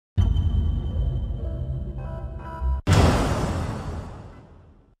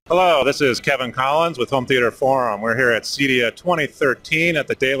Hello, this is Kevin Collins with Home Theater Forum. We're here at CEDIA 2013 at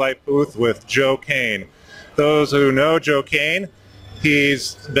the Daylight booth with Joe Kane. Those who know Joe Kane,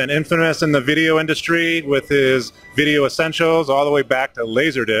 he's been infamous in the video industry with his video essentials all the way back to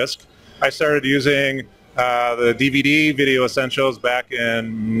Laserdisc. I started using the DVD video essentials back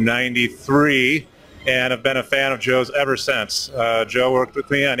in '93 and have been a fan of Joe's ever since. Joe worked with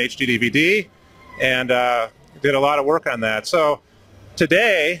me on HD DVD and did a lot of work on that. So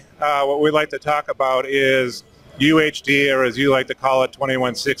today, what we'd like to talk about is UHD, or as you like to call it,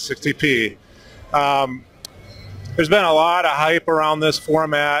 2160p. There's been a lot of hype around this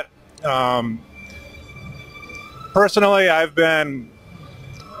format. Personally, I've been,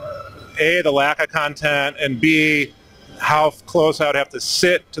 A, the lack of content, and B, how close I would have to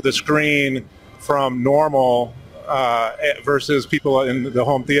sit to the screen from normal versus people in the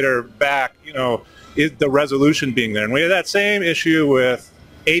home theater back, is the resolution being there. And we have that same issue with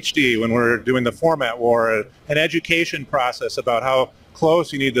HD when we're doing the format war, an education process about how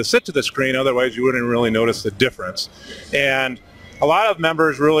close you need to sit to the screen, otherwise you wouldn't really notice the difference. And a lot of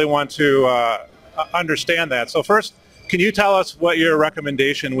members really want to understand that. So first, can you tell us what your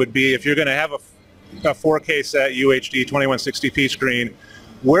recommendation would be if you're going to have a 4K set UHD 2160p screen?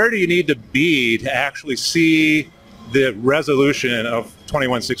 Where do you need to be to actually see the resolution of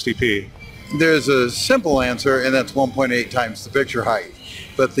 2160p? There's a simple answer, and that's 1.8 times the picture height.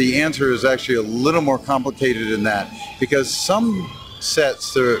 But the answer is actually a little more complicated than that, because some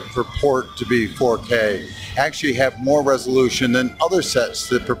sets that purport to be 4K actually have more resolution than other sets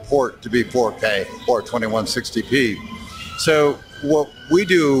that purport to be 4K or 2160p. So what we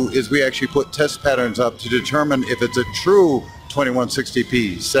do is we actually put test patterns up to determine if it's a true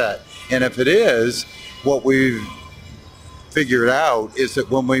 2160p set. And if it is, what we've figured out is that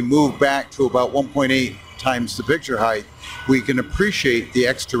when we move back to about 1.8 times the picture height, we can appreciate the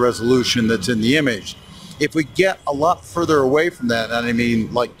extra resolution that's in the image. If we get a lot further away from that, and I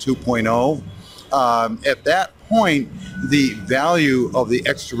mean like 2.0, at that point, the value of the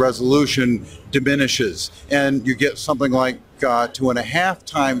extra resolution diminishes, and you get something like 2.5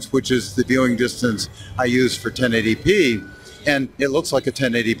 times, which is the viewing distance I use for 1080p, and it looks like a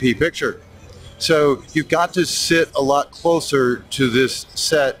 1080p picture. So you've got to sit a lot closer to this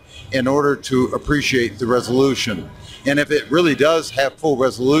set in order to appreciate the resolution. And if it really does have full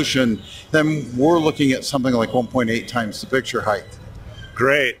resolution, then we're looking at something like 1.8 times the picture height.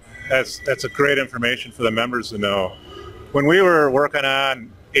 Great. That's a great information for the members to know. When we were working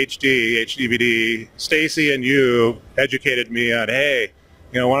on HDVD, Stacy and you educated me on, hey,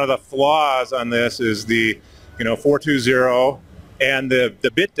 one of the flaws on this is the 420 and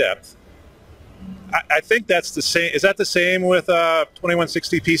the bit depth. I think that's the same. Is that the same with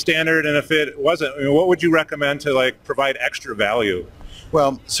 2160p standard? And if it wasn't, what would you recommend to provide extra value?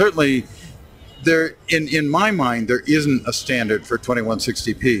 Well, certainly, in my mind, there isn't a standard for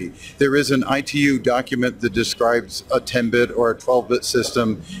 2160p. There is an ITU document that describes a 10-bit or a 12-bit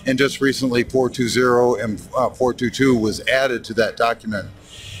system, and just recently 420 and 422 was added to that document.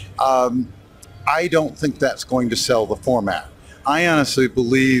 I don't think that's going to sell the format. I honestly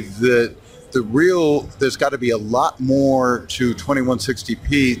believe that there's got to be a lot more to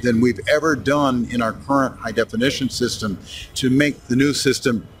 2160p than we've ever done in our current high definition system to make the new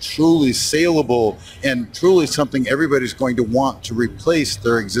system truly saleable and truly something everybody's going to want to replace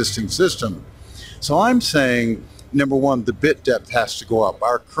their existing system. So I'm saying, number one, the bit depth has to go up.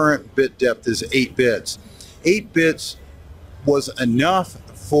 Our current bit depth is 8 bits. 8 bits was enough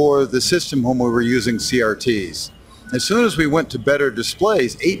for the system when we were using CRTs. As soon as we went to better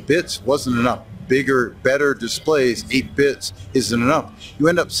displays, 8 bits wasn't enough. Bigger, better displays, 8 bits isn't enough. You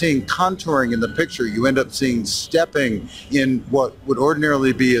end up seeing contouring in the picture. You end up seeing stepping in what would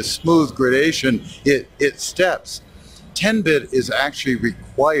ordinarily be a smooth gradation. It steps. 10-bit is actually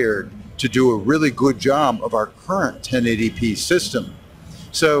required to do a really good job of our current 1080p system.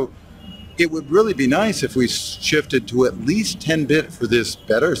 So it would really be nice if we shifted to at least 10-bit for this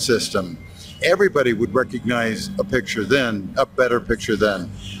better system. Everybody would recognize a picture then, a better picture then.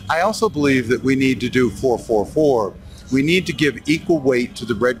 I also believe that we need to do 444. We need to give equal weight to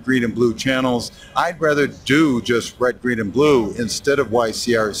the red, green, and blue channels. I'd rather do just red, green, and blue instead of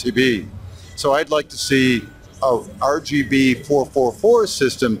YCRCB. So I'd like to see a RGB 444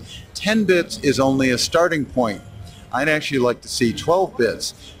 system. 10 bits is only a starting point. I'd actually like to see 12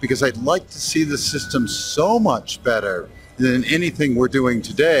 bits because I'd like to see the system so much better than anything we're doing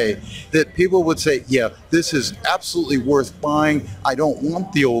today that people would say, yeah, this is absolutely worth buying. I don't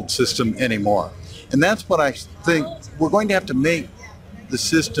want the old system anymore. And that's what I think we're going to have to make the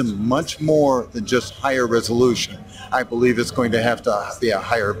system much more than just higher resolution. I believe it's going to have to be a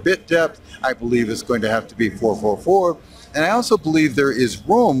higher bit depth. I believe it's going to have to be 444. And I also believe there is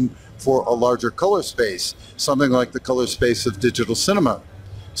room for a larger color space, something like the color space of digital cinema.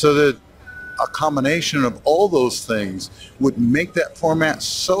 So that a combination of all those things would make that format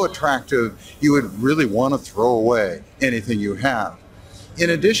so attractive you would really want to throw away anything you have.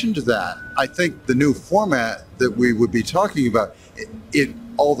 In addition to that, I think the new format that we would be talking about,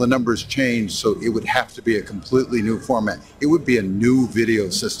 all the numbers change, so it would have to be a completely new format. It would be a new video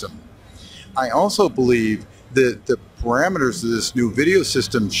system. I also believe that the parameters of this new video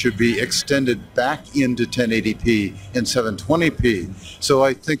system should be extended back into 1080p and 720p. So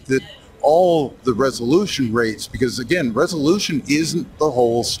I think that all the resolution rates, because again, resolution isn't the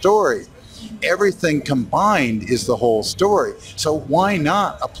whole story. Everything combined is the whole story. So why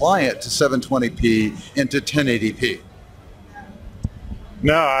not apply it to 720p and to 1080p?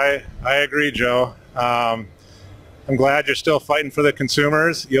 No, I agree, Joe. I'm glad you're still fighting for the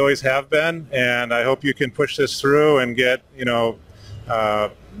consumers. You always have been, and I hope you can push this through and get,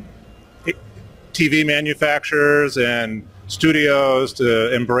 TV manufacturers and studios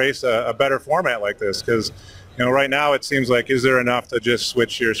to embrace a better format like this, because right now it seems like, is there enough to just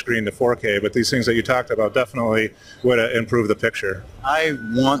switch your screen to 4K? But these things that you talked about definitely would improve the picture. I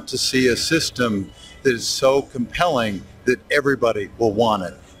want to see a system that is so compelling that everybody will want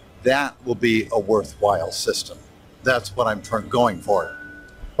it. That will be a worthwhile system. That's what I'm going for.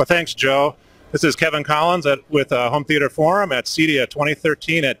 Well, thanks, Joe. This is Kevin Collins with Home Theater Forum at CEDIA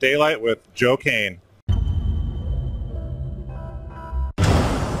 2013 at Daylight with Joe Kane.